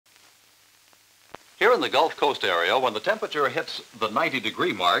Here in the Gulf Coast area, when the temperature hits the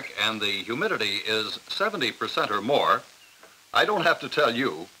 90-degree mark and the humidity is 70% or more, I don't have to tell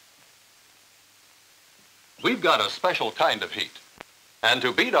you, we've got a special kind of heat. And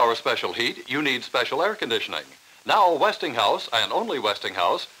to beat our special heat, you need special air conditioning. Now Westinghouse, and only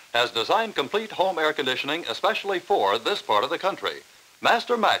Westinghouse, has designed complete home air conditioning especially for this part of the country.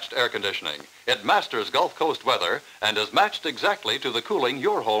 Master-matched air conditioning. It masters Gulf Coast weather and is matched exactly to the cooling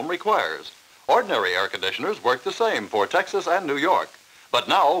your home requires. Ordinary air conditioners work the same for Texas and New York. But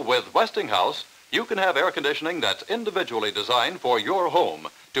now, with Westinghouse, you can have air conditioning that's individually designed for your home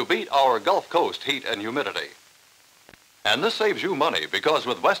to beat our Gulf Coast heat and humidity. And this saves you money because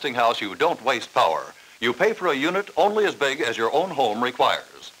with Westinghouse you don't waste power. You pay for a unit only as big as your own home requires.